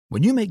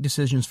When you make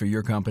decisions for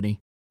your company,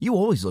 you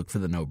always look for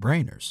the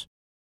no-brainers.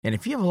 And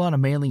if you have a lot of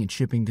mailing and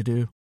shipping to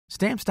do,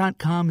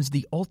 Stamps.com is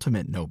the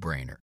ultimate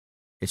no-brainer.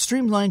 It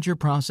streamlines your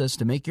process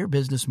to make your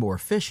business more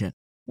efficient,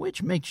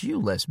 which makes you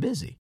less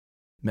busy.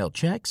 Mail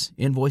checks,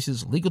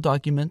 invoices, legal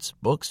documents,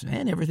 books,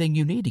 and everything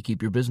you need to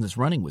keep your business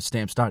running with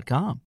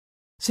Stamps.com.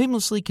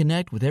 Seamlessly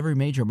connect with every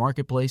major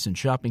marketplace and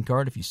shopping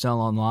cart if you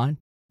sell online.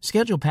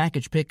 Schedule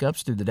package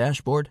pickups through the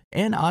dashboard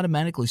and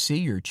automatically see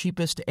your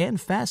cheapest and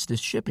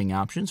fastest shipping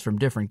options from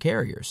different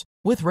carriers,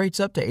 with rates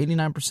up to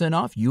 89%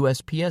 off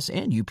USPS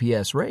and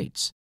UPS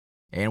rates.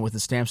 And with the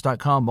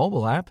Stamps.com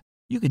mobile app,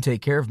 you can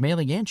take care of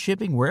mailing and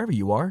shipping wherever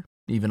you are,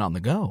 even on the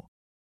go.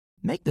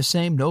 Make the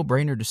same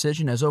no-brainer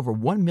decision as over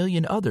 1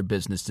 million other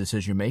business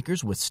decision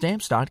makers with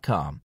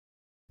Stamps.com.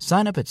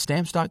 Sign up at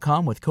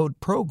Stamps.com with code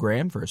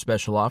PROGRAM for a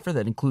special offer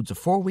that includes a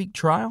 4-week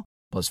trial,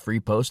 plus free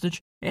postage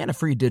and a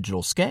free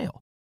digital scale.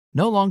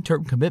 No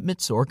long-term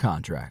commitments or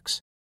contracts.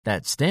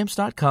 That's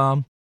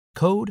Stamps.com,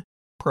 code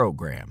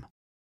PROGRAM.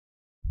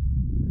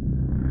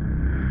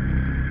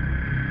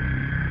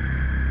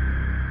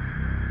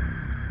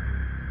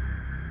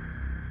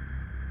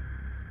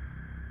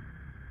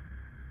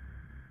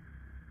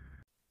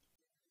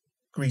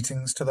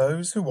 Greetings to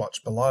those who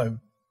watch below.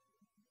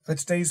 For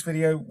today's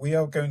video, we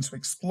are going to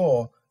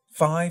explore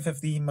 5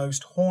 of the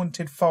most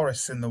haunted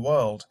forests in the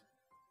world.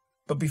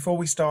 But before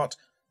we start,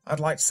 I'd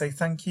like to say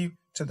thank you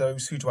to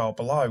those who dwell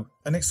below,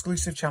 an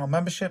exclusive channel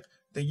membership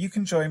that you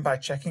can join by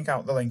checking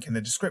out the link in the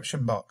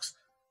description box.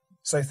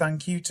 So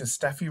thank you to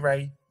Steffi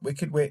Ray,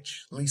 Wicked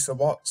Witch, Lisa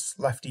Watts,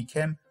 Lefty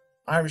Kim,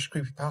 Irish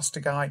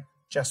Creepypasta Guy,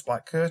 Jess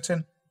Black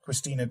Curtain,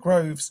 Christina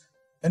Groves,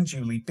 and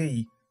Julie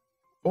B.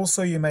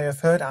 Also, you may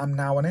have heard I'm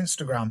now on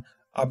Instagram.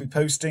 I'll be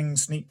posting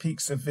sneak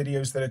peeks of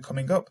videos that are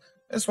coming up,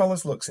 as well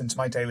as looks into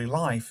my daily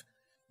life.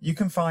 You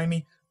can find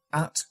me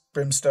at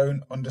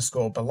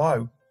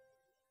brimstone_below.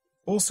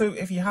 Also,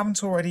 if you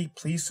haven't already,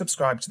 please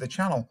subscribe to the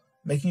channel,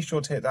 making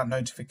sure to hit that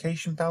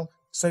notification bell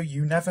so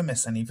you never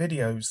miss any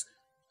videos.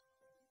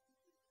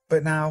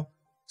 But now,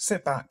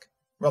 sit back,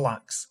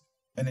 relax,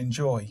 and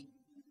enjoy.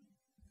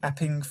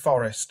 Epping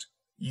Forest,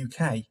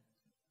 UK.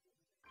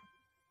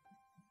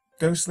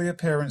 Ghostly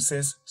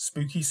appearances,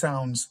 spooky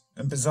sounds,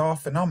 and bizarre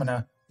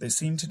phenomena that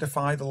seem to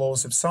defy the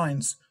laws of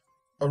science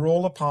are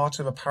all a part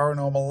of a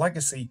paranormal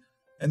legacy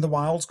in the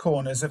wild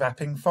corners of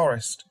Epping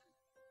Forest.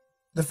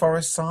 The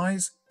forest's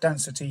size,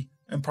 density,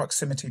 and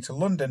proximity to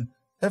London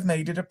have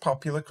made it a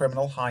popular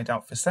criminal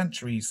hideout for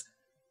centuries,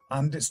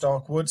 and its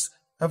dark woods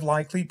have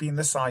likely been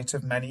the site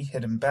of many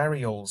hidden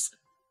burials.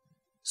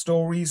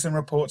 Stories and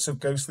reports of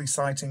ghostly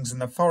sightings in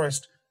the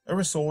forest are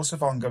a source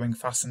of ongoing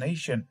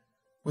fascination,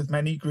 with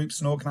many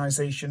groups and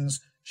organisations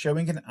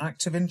showing an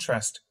active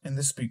interest in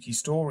the spooky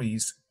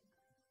stories.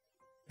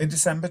 In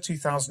December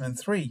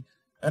 2003,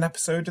 an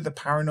episode of the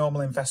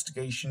paranormal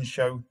investigation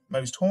show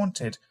Most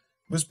Haunted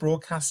was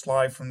broadcast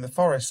live from the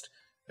forest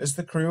as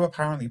the crew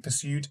apparently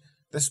pursued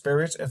the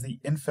spirit of the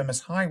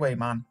infamous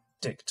highwayman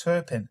Dick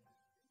Turpin.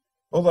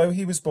 Although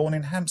he was born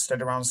in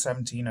Hampstead around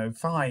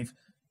 1705,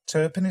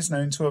 Turpin is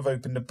known to have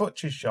opened a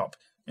butcher's shop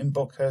in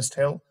Buckhurst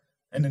Hill,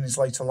 and in his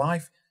later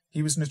life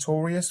he was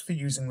notorious for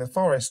using the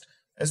forest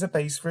as a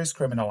base for his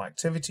criminal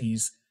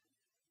activities.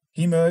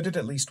 He murdered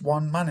at least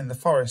one man in the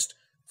forest,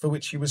 for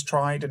which he was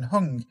tried and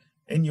hung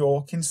in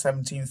York in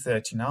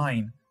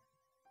 1739.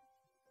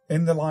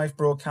 In the live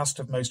broadcast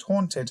of Most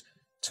Haunted,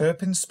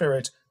 Turpin's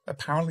spirit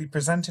apparently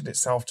presented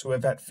itself to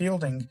Yvette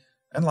Fielding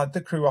and led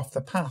the crew off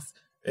the path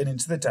and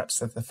into the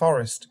depths of the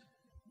forest,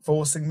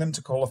 forcing them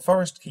to call a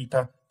forest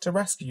keeper to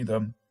rescue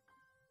them.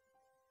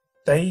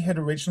 They had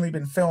originally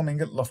been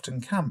filming at Lufton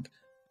Camp,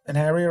 an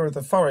area of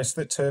the forest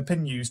that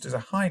Turpin used as a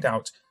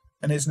hideout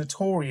and is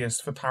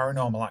notorious for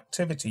paranormal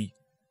activity.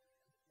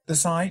 The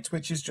site,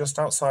 which is just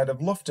outside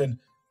of Lufton,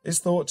 is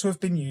thought to have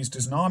been used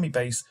as an army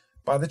base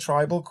by the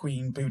tribal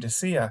queen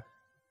Boudicca,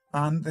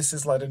 and this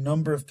has led a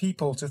number of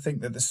people to think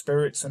that the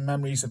spirits and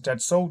memories of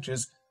dead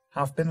soldiers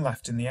have been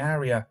left in the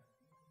area.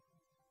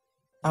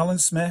 Alan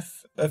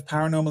Smith of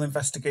paranormal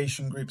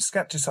investigation group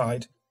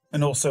Skepticide,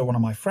 and also one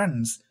of my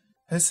friends,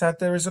 has said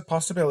there is a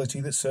possibility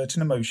that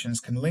certain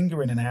emotions can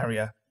linger in an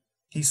area.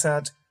 He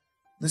said,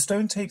 "The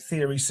stone tape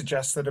theory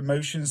suggests that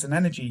emotions and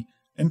energy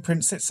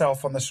imprints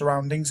itself on the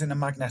surroundings in a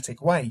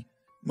magnetic way,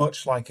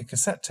 much like a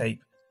cassette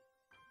tape.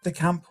 The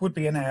camp would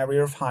be an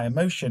area of high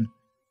emotion.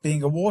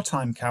 Being a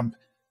wartime camp,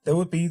 there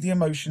would be the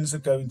emotions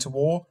of going to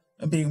war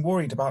and being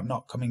worried about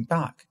not coming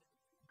back."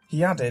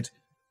 He added,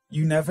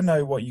 "You never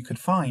know what you could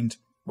find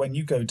when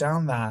you go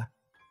down there."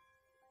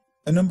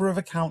 A number of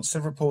accounts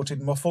have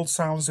reported muffled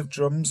sounds of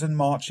drums and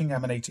marching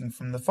emanating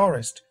from the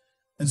forest,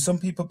 and some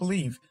people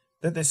believe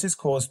that this is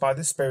caused by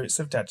the spirits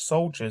of dead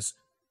soldiers.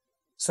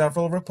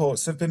 Several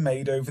reports have been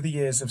made over the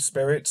years of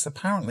spirits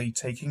apparently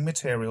taking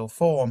material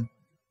form.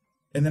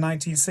 In the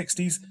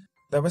 1960s,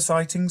 there were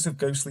sightings of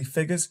ghostly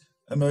figures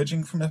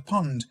emerging from a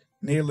pond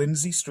near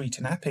Lindsay Street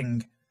in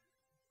Epping.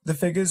 The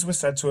figures were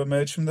said to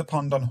emerge from the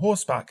pond on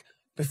horseback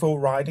before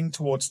riding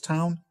towards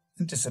town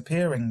and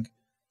disappearing.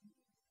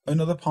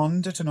 Another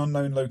pond at an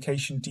unknown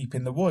location deep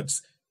in the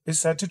woods is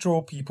said to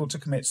draw people to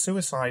commit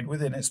suicide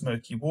within its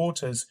murky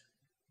waters,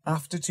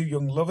 after two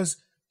young lovers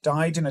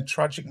died in a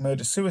tragic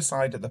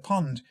murder-suicide at the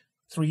pond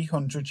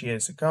 300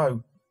 years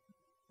ago.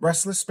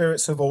 Restless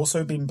spirits have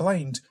also been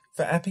blamed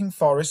for Epping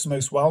Forest's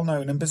most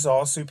well-known and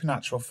bizarre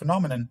supernatural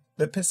phenomenon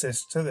that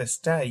persists to this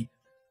day: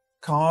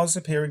 cars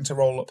appearing to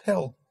roll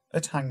uphill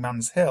at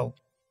Hangman's Hill.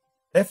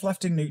 If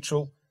left in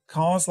neutral,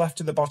 cars left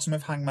at the bottom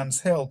of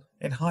Hangman's Hill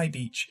in High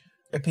Beach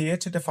appear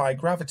to defy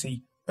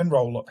gravity and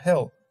roll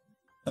uphill,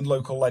 and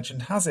local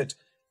legend has it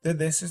that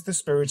this is the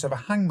spirit of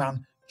a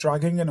hangman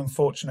dragging an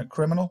unfortunate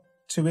criminal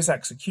to his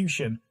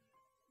execution.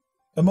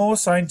 A more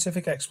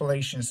scientific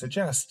explanation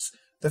suggests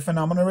the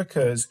phenomena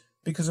occurs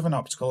because of an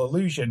optical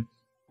illusion,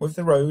 with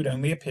the road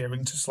only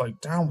appearing to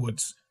slope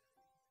downwards.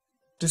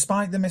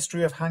 Despite the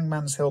mystery of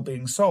Hangman's Hill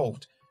being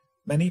solved,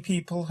 many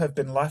people have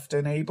been left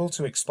unable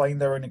to explain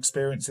their own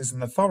experiences in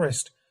the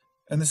forest,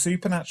 and the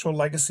supernatural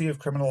legacy of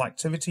criminal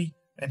activity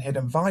and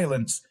hidden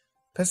violence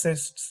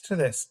persists to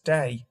this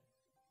day.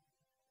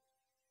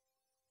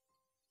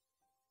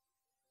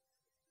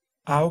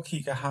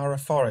 Aokigahara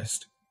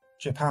Forest,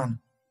 Japan.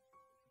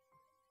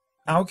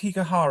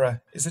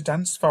 Aokigahara is a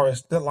dense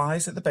forest that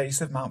lies at the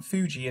base of Mount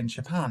Fuji in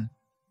Japan.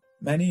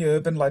 Many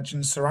urban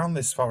legends surround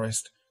this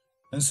forest,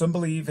 and some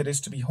believe it is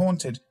to be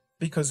haunted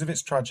because of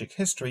its tragic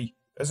history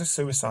as a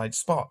suicide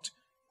spot.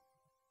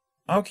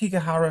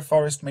 Aokigahara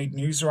Forest made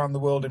news around the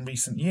world in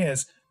recent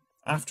years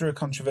after a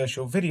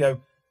controversial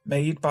video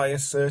made by a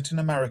certain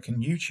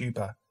American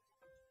YouTuber.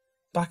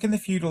 Back in the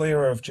feudal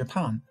era of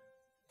Japan,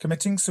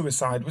 committing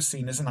suicide was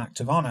seen as an act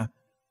of honor.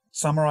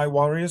 Samurai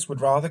warriors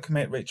would rather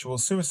commit ritual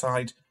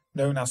suicide,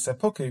 known as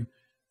seppuku,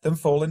 than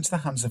fall into the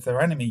hands of their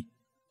enemy,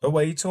 a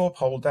way to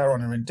uphold their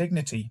honor and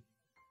dignity.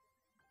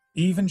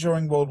 Even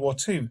during World War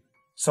II,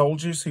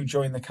 soldiers who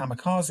joined the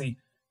kamikaze,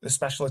 the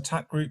special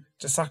attack group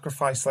to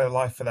sacrifice their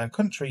life for their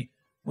country,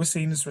 were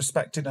seen as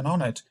respected and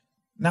honored.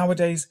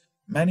 Nowadays,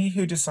 many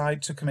who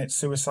decide to commit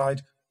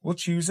suicide will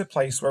choose a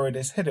place where it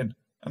is hidden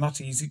and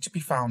not easy to be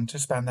found to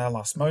spend their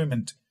last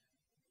moment.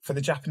 For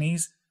the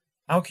Japanese,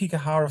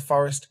 Aokigahara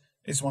Forest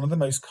is one of the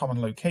most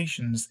common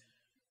locations.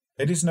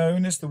 It is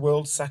known as the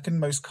world's second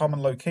most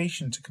common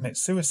location to commit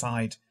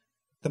suicide,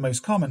 the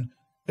most common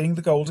being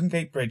the Golden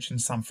Gate Bridge in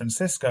San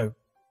Francisco.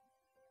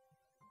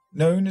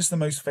 Known as the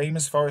most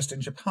famous forest in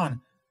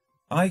Japan,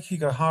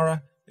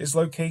 Aokigahara is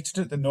located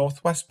at the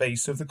northwest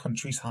base of the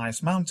country's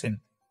highest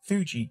mountain,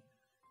 Fuji.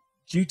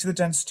 Due to the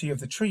density of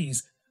the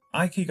trees,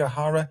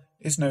 Aokigahara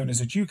is known as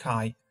a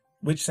jukai,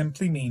 which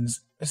simply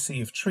means a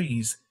sea of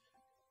trees.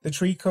 The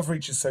tree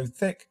coverage is so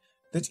thick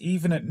that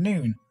even at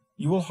noon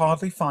you will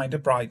hardly find a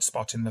bright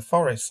spot in the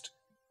forest.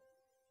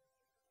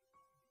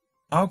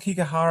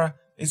 Aokigahara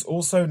is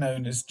also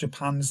known as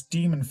Japan's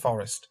demon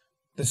forest,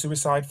 the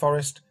suicide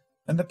forest,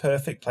 and the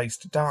perfect place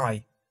to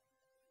die.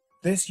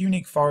 This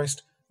unique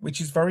forest,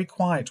 which is very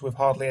quiet with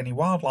hardly any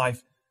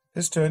wildlife,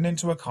 has turned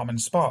into a common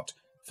spot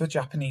for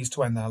Japanese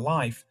to end their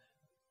life,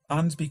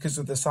 and because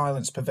of the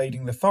silence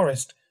pervading the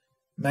forest,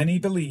 many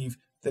believe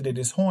that it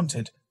is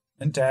haunted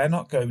and dare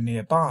not go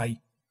nearby.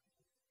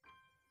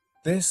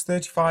 This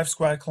 35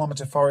 square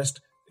kilometre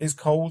forest is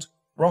cold,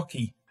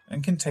 rocky,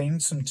 and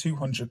contains some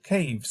 200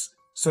 caves,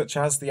 such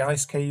as the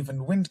Ice Cave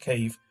and Wind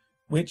Cave,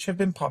 which have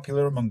been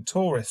popular among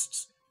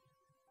tourists.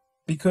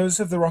 Because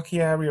of the rocky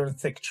area and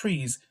thick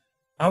trees,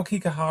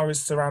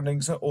 Aokigahara's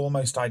surroundings are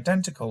almost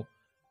identical,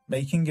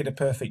 making it a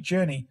perfect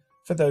journey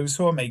for those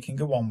who are making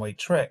a one-way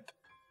trip.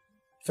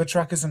 For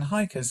trekkers and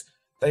hikers,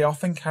 they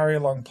often carry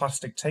along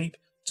plastic tape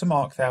to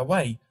mark their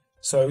way,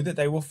 so that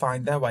they will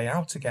find their way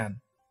out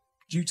again.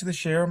 Due to the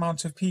sheer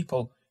amount of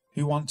people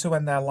who want to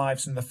end their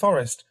lives in the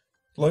forest,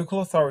 local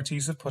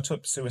authorities have put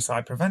up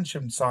suicide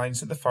prevention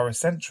signs at the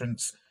forest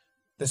entrance.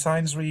 The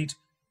signs read,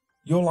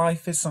 "Your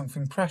life is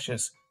something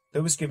precious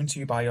that was given to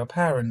you by your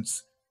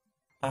parents,"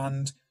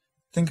 and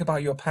 "Think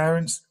about your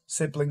parents,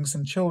 siblings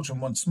and children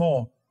once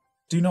more.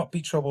 Do not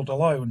be troubled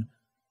alone."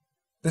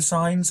 The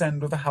signs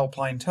end with a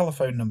helpline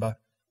telephone number,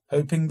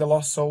 hoping the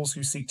lost souls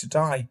who seek to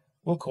die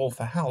will call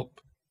for help.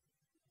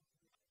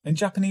 In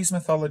Japanese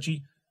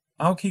mythology,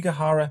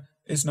 Aokigahara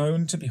is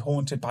known to be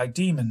haunted by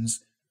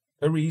demons,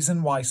 a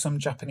reason why some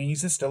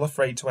Japanese are still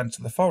afraid to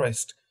enter the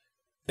forest.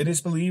 It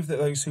is believed that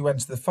those who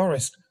enter the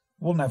forest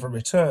will never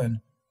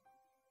return.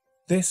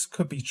 This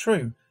could be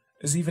true,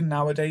 as even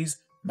nowadays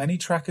many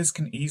trekkers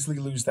can easily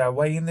lose their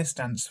way in this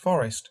dense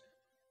forest.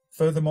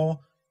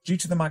 Furthermore, due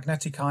to the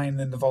magnetic iron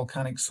in the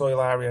volcanic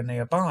soil area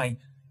nearby,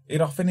 it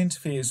often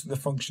interferes with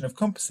the function of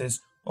compasses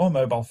or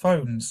mobile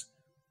phones.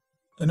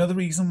 Another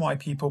reason why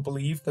people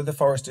believe that the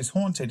forest is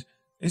haunted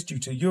is due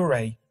to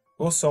yurei,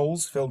 or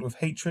souls filled with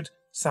hatred,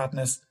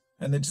 sadness,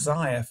 and the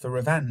desire for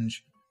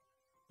revenge.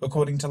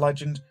 According to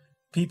legend,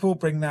 people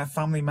bring their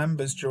family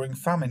members during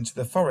famine to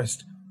the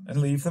forest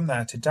and leave them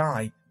there to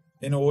die,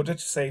 in order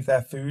to save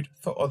their food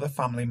for other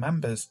family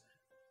members.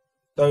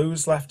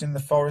 Those left in the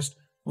forest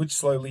would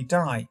slowly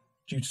die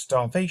due to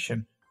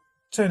starvation,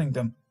 turning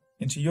them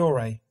into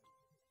yurei.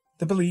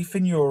 The belief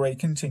in yurei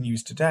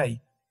continues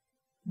today.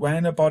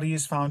 When a body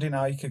is found in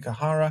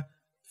Aokigahara,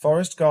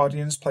 forest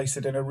guardians place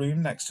it in a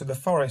room next to the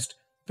forest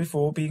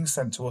before being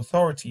sent to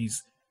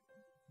authorities.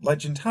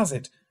 Legend has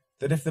it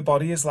that if the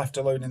body is left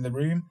alone in the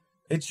room,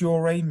 its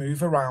Yurei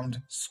move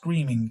around,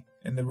 screaming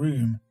in the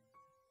room.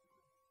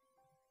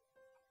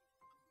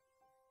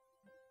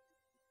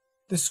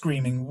 The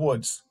Screaming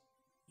Woods,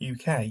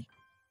 UK.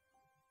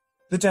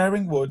 The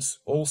Daring Woods,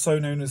 also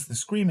known as the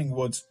Screaming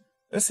Woods,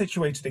 are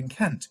situated in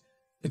Kent,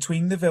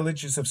 between the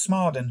villages of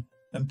Smarden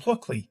and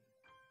Pluckley.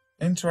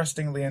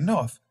 Interestingly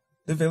enough,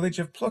 the village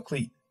of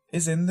Pluckley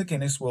is in the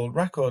Guinness World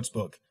Records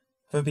book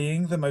for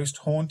being the most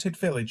haunted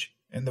village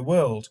in the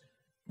world,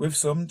 with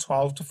some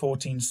 12 to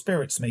 14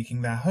 spirits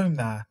making their home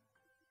there.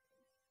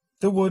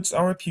 The woods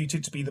are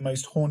reputed to be the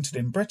most haunted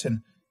in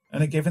Britain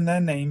and are given their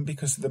name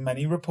because of the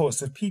many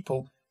reports of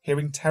people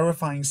hearing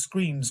terrifying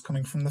screams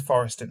coming from the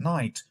forest at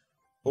night,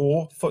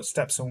 or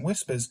footsteps and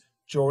whispers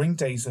during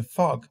days of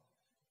fog.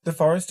 The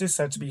forest is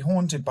said to be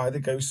haunted by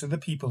the ghosts of the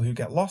people who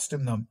get lost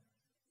in them.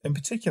 In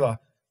particular,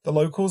 the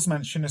locals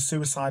mention a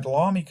suicidal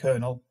army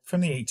colonel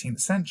from the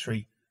 18th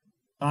century,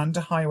 and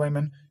a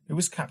highwayman who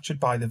was captured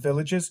by the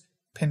villagers,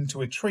 pinned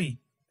to a tree,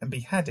 and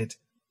beheaded.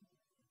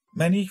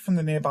 Many from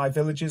the nearby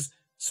villages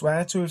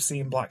swear to have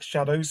seen black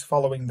shadows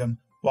following them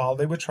while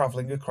they were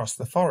travelling across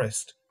the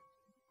forest.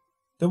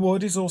 The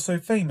wood is also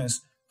famous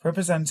for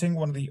representing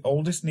one of the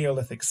oldest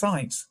Neolithic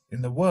sites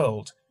in the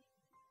world.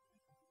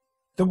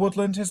 The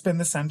woodland has been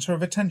the centre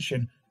of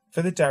attention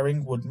for the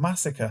Daring Wood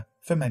Massacre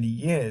for many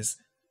years.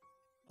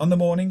 On the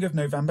morning of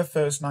November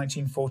 1st,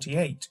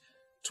 1948,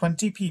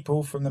 20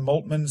 people from the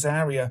Maltmans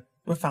area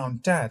were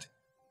found dead,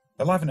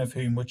 11 of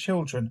whom were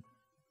children.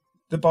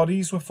 The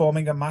bodies were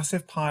forming a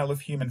massive pile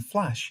of human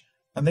flesh,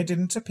 and they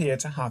didn't appear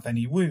to have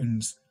any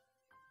wounds.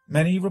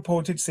 Many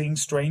reported seeing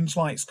strange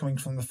lights coming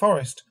from the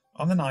forest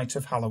on the night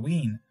of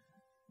Halloween,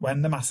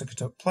 when the massacre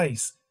took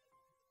place.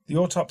 The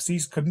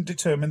autopsies couldn't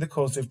determine the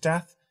cause of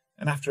death,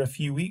 and after a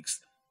few weeks,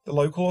 the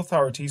local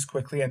authorities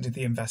quickly ended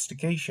the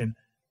investigation,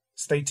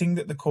 stating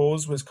that the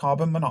cause was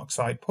carbon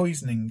monoxide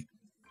poisoning.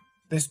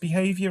 This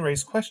behaviour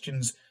raised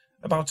questions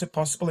about a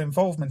possible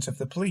involvement of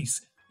the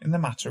police in the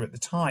matter at the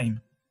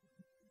time.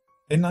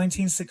 In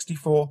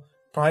 1964,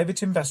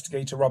 private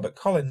investigator Robert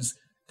Collins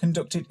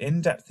conducted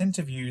in-depth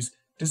interviews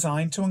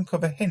designed to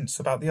uncover hints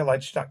about the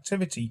alleged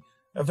activity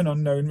of an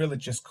unknown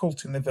religious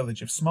cult in the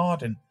village of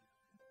Smarden.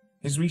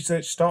 His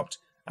research stopped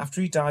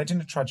after he died in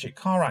a tragic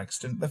car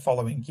accident the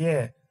following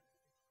year.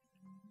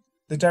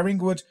 The Daring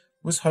Wood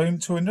was home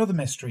to another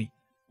mystery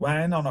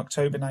when, on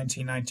October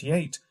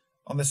 1998,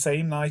 on the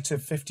same night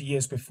of 50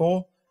 years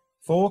before,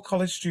 4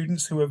 college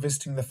students who were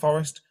visiting the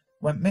forest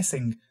went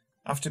missing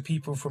after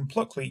people from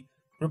Pluckley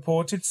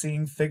reported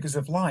seeing figures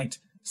of light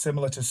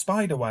similar to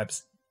spider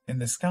webs in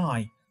the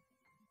sky.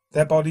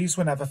 Their bodies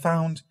were never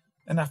found,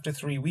 and after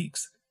 3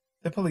 weeks,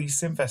 the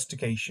police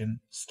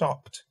investigation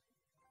stopped.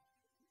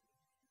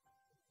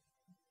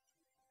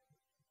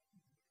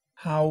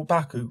 Hau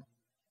Baku,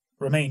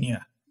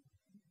 Romania.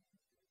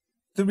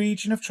 The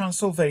region of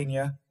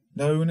Transylvania,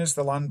 known as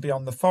the land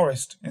beyond the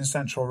forest in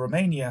central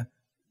Romania,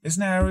 is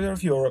an area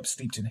of Europe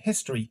steeped in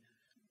history.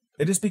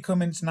 It has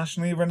become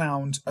internationally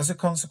renowned as a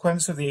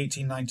consequence of the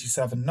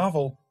 1897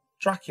 novel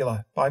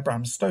Dracula by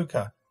Bram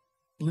Stoker,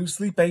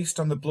 loosely based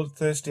on the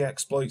bloodthirsty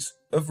exploits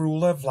of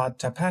ruler Vlad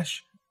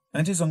Tepes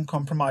and his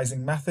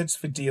uncompromising methods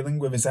for dealing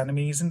with his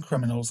enemies and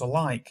criminals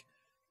alike.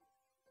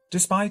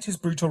 Despite his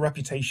brutal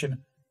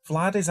reputation,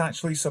 Vlad is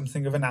actually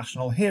something of a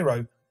national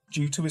hero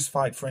due to his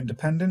fight for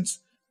independence,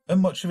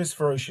 and much of his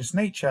ferocious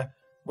nature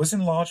was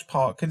in large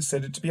part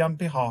considered to be on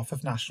behalf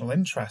of national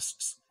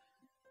interests.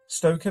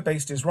 Stoker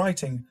based his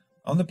writing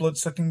on the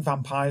blood-sucking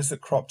vampires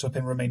that cropped up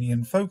in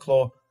Romanian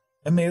folklore,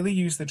 and merely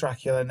used the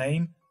Dracula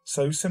name,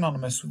 so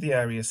synonymous with the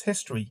area's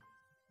history.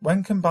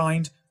 When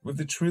combined with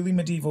the truly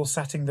medieval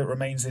setting that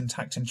remains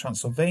intact in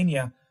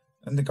Transylvania,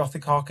 and the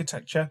Gothic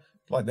architecture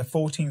like the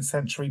 14th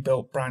century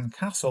built Bran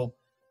Castle,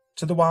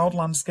 to the wild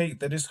landscape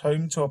that is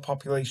home to a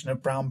population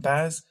of brown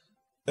bears,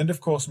 and of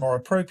course more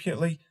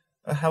appropriately,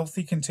 a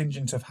healthy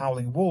contingent of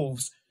howling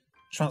wolves,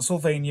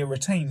 Transylvania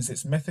retains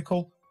its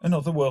mythical and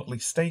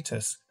otherworldly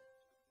status.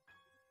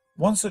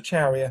 One such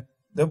area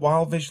that,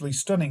 while visually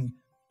stunning,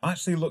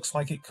 actually looks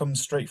like it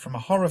comes straight from a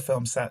horror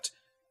film set,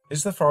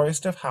 is the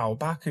forest of Hau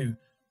Baku,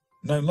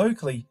 known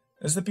locally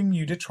as the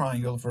Bermuda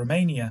Triangle of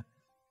Romania.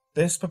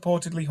 This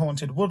purportedly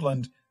haunted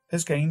woodland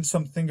has gained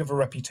something of a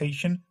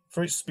reputation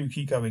for its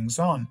spooky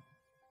goings-on.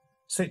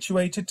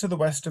 Situated to the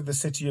west of the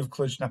city of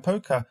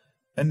Cluj-Napoca,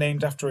 and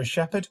named after a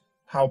shepherd,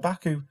 Hau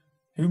Baku,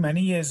 who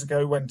many years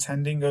ago, when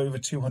tending over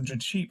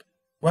 200 sheep,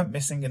 went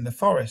missing in the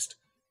forest,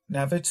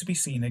 never to be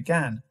seen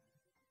again.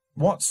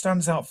 What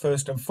stands out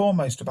first and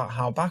foremost about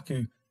Hau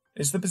Baku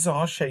is the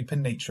bizarre shape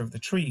and nature of the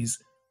trees.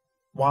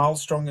 While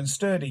strong and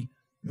sturdy,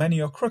 many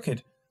are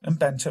crooked and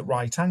bent at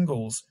right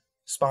angles,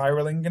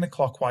 spiralling in a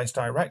clockwise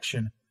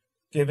direction,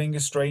 giving a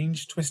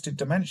strange, twisted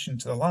dimension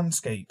to the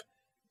landscape.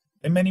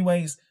 In many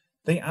ways,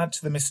 they add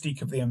to the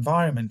mystique of the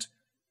environment,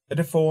 a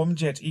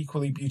deformed yet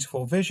equally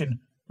beautiful vision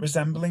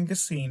resembling a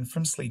scene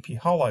from Sleepy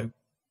Hollow.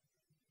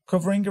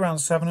 Covering around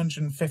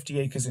 750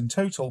 acres in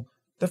total,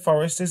 the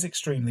forest is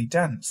extremely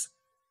dense.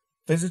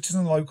 Visitors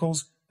and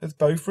locals have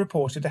both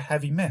reported a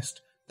heavy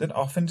mist that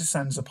often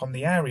descends upon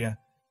the area,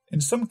 in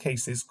some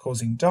cases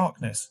causing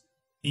darkness,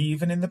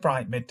 even in the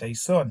bright midday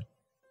sun.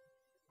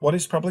 What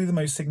is probably the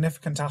most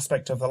significant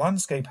aspect of the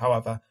landscape,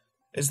 however,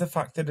 is the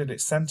fact that at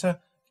its centre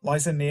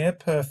lies a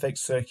near-perfect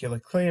circular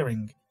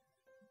clearing,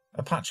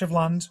 a patch of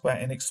land where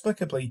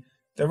inexplicably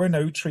there are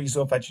no trees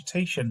or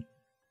vegetation.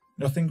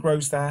 Nothing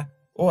grows there,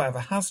 or ever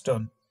has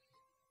done.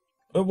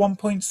 At one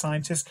point,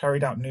 scientists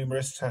carried out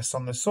numerous tests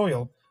on the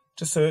soil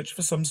to search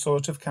for some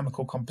sort of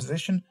chemical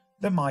composition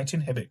that might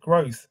inhibit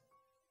growth.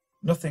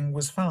 Nothing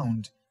was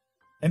found.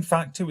 In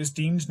fact, it was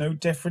deemed no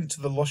different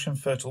to the lush and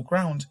fertile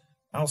ground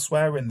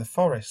elsewhere in the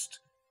forest.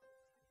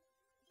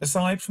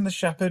 Aside from the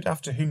shepherd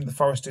after whom the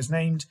forest is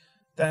named,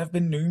 there have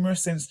been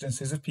numerous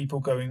instances of people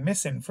going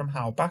missing from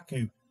Hao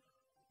Baku,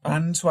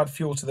 and to add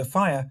fuel to the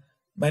fire,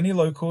 many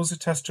locals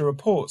attest to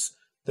reports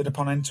that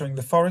upon entering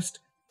the forest,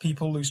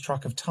 people lose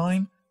track of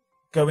time,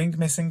 going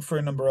missing for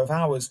a number of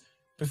hours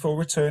before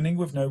returning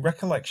with no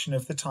recollection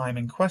of the time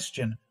in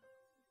question.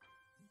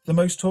 The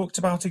most talked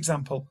about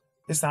example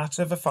is that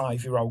of a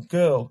 5-year-old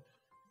girl,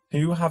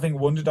 who, having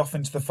wandered off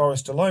into the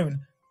forest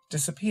alone,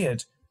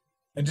 disappeared,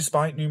 and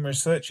despite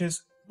numerous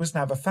searches, was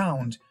never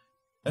found,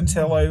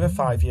 until over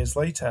 5 years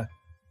later,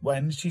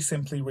 when she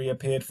simply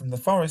reappeared from the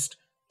forest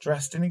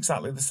dressed in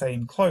exactly the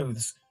same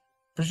clothes,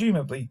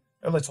 presumably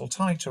a little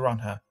tighter on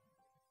her.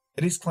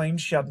 It is claimed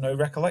she had no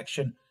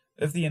recollection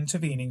of the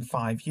intervening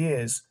 5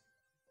 years.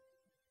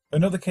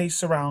 Another case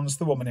surrounds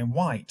the woman in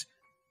white.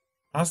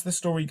 As the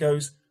story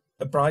goes,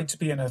 a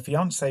bride-to-be and her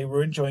fiancé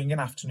were enjoying an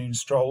afternoon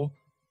stroll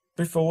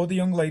before the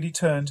young lady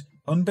turned,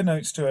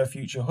 unbeknownst to her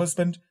future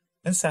husband,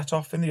 and set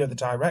off in the other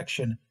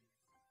direction.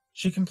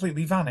 She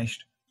completely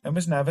vanished and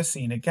was never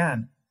seen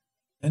again,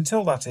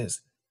 until, that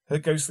is, her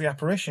ghostly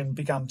apparition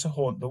began to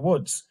haunt the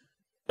woods,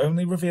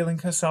 only revealing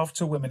herself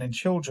to women and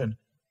children.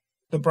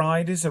 The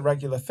bride is a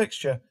regular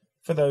fixture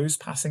for those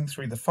passing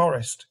through the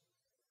forest.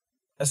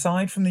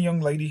 Aside from the young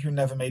lady who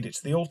never made it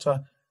to the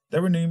altar,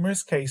 there are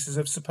numerous cases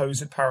of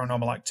supposed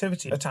paranormal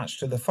activity attached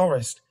to the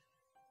forest.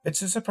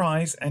 It's a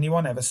surprise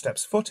anyone ever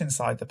steps foot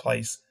inside the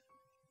place.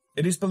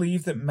 It is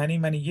believed that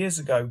many years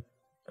ago,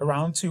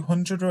 around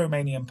 200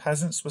 Romanian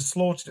peasants were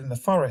slaughtered in the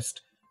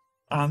forest,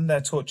 and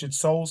their tortured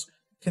souls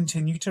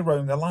continue to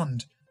roam the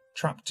land,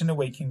 trapped in a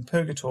waking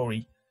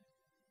purgatory.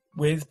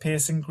 With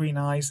piercing green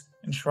eyes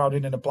and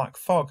shrouded in a black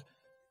fog,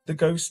 the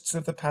ghosts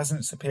of the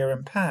peasants appear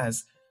in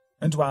pairs,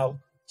 and, well,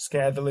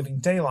 scare the living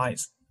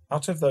daylights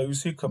out of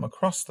those who come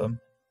across them.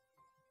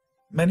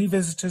 Many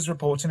visitors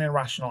report an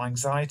irrational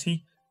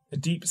anxiety, a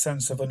deep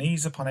sense of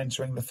unease upon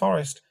entering the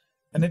forest,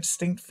 and a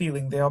distinct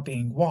feeling they are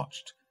being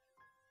watched.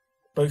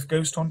 Both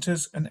ghost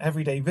hunters and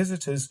everyday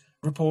visitors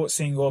report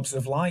seeing orbs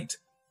of light,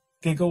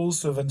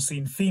 giggles of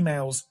unseen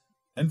females,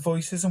 and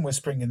voices and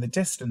whispering in the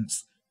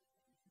distance.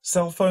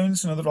 Cell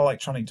phones and other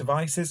electronic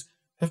devices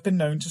have been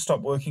known to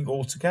stop working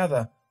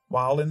altogether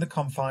while in the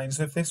confines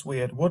of this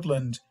weird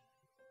woodland,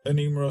 and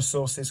numerous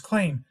sources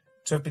claim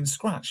to have been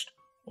scratched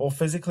or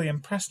physically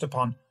impressed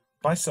upon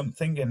by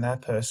something in their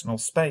personal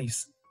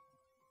space.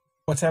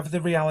 Whatever the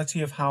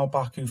reality of Hao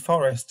Baku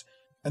Forest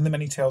and the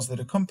many tales that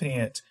accompany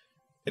it,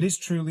 it is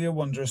truly a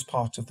wondrous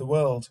part of the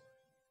world,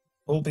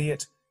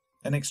 albeit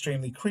an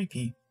extremely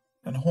creepy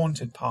and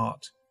haunted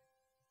part.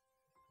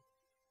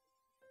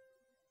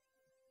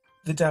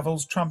 The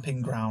Devil's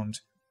Tramping Ground,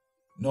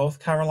 North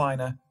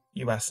Carolina,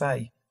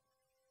 USA.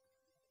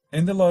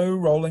 In the low,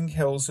 rolling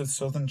hills of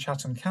southern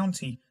Chatham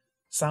County,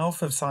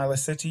 south of Siler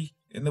City,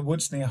 in the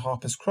woods near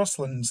Harper's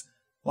Crosslands,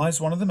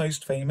 lies one of the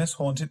most famous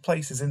haunted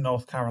places in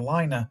North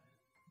Carolina.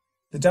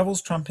 The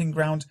Devil's Tramping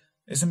Ground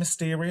is a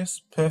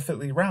mysterious,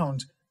 perfectly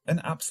round, and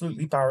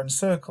absolutely barren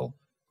circle,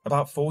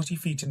 about 40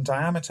 feet in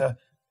diameter,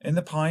 in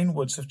the pine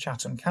woods of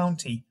Chatham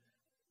County.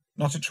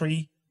 Not a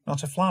tree,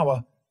 not a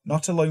flower,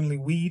 not a lonely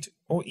weed,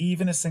 or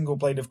even a single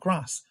blade of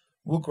grass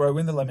will grow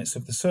in the limits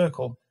of the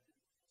circle.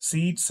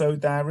 Seed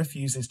sowed there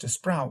refuses to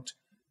sprout.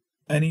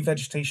 Any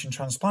vegetation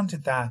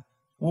transplanted there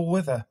will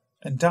wither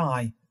and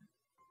die.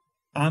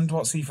 And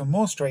what's even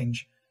more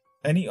strange,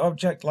 any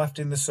object left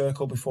in the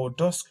circle before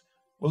dusk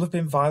will have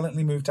been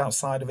violently moved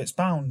outside of its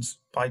bounds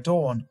by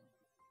dawn.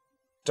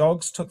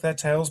 Dogs tuck their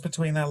tails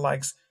between their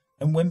legs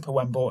and whimper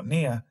when brought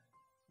near.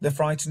 The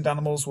frightened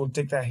animals will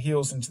dig their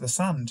heels into the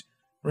sand,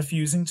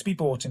 refusing to be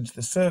brought into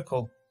the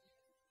circle.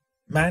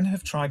 Men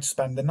have tried to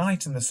spend the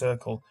night in the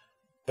circle,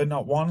 but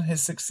not one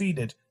has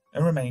succeeded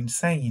and remained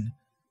sane.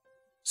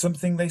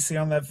 Something they see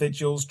on their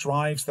vigils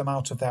drives them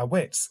out of their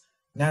wits,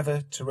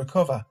 never to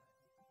recover.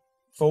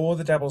 For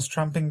the Devil's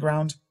Tramping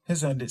Ground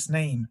has earned its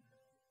name.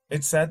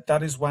 It's said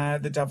that is where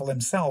the devil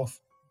himself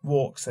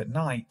walks at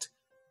night.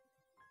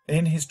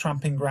 In his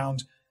tramping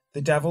ground,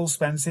 the devil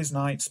spends his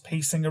nights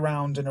pacing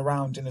around and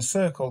around in a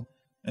circle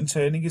and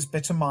turning his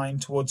bitter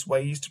mind towards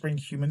ways to bring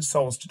human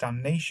souls to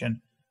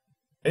damnation.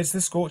 It's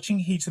the scorching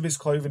heat of his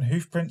cloven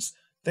hoofprints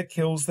that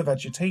kills the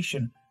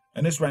vegetation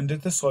and has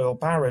rendered the soil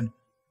barren.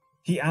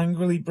 He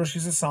angrily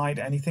brushes aside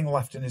anything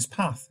left in his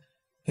path,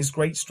 his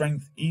great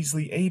strength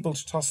easily able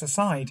to toss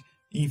aside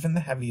even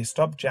the heaviest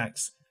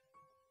objects.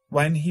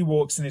 When he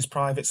walks in his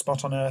private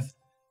spot on earth,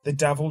 the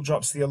devil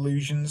drops the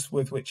illusions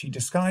with which he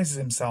disguises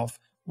himself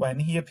when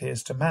he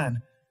appears to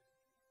men.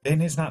 In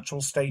his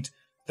natural state,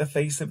 the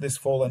face of this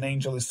fallen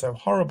angel is so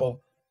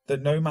horrible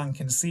that no man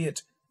can see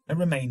it and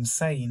remain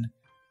sane.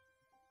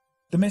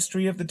 The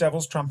mystery of the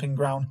Devil's Tramping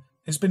Ground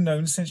has been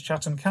known since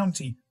Chatham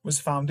County was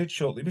founded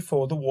shortly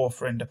before the War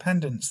for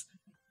Independence.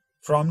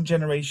 From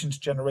generation to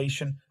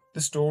generation,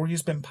 the story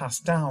has been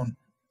passed down,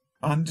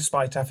 and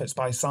despite efforts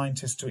by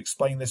scientists to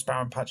explain this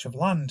barren patch of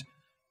land,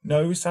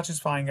 no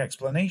satisfying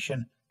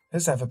explanation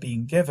has ever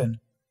been given.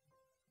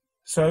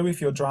 So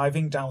if you're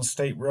driving down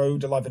State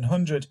Road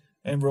 1100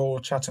 in rural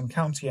Chatham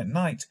County at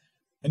night,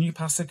 and you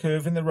pass a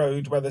curve in the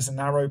road where there's a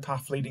narrow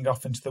path leading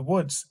off into the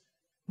woods,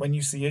 when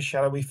you see a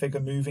shadowy figure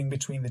moving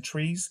between the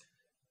trees,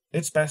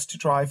 it's best to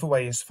drive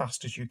away as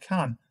fast as you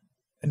can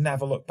and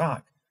never look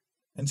back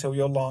until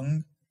you're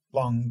long,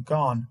 long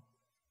gone.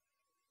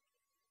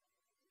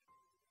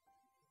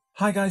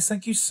 Hi guys,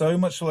 thank you so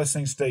much for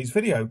listening to today's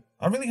video.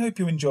 I really hope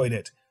you enjoyed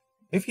it.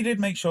 If you did,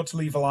 make sure to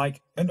leave a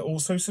like and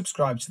also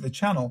subscribe to the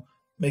channel,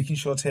 making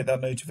sure to hit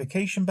that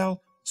notification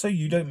bell so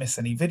you don't miss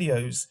any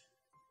videos.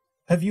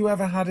 Have you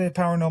ever had a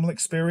paranormal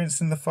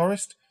experience in the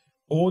forest?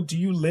 Or do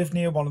you live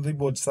near one of the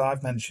woods that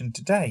I've mentioned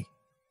today?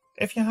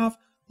 If you have,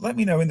 let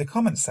me know in the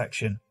comments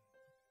section.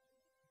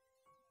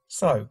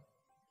 So,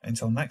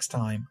 until next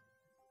time,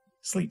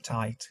 sleep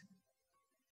tight.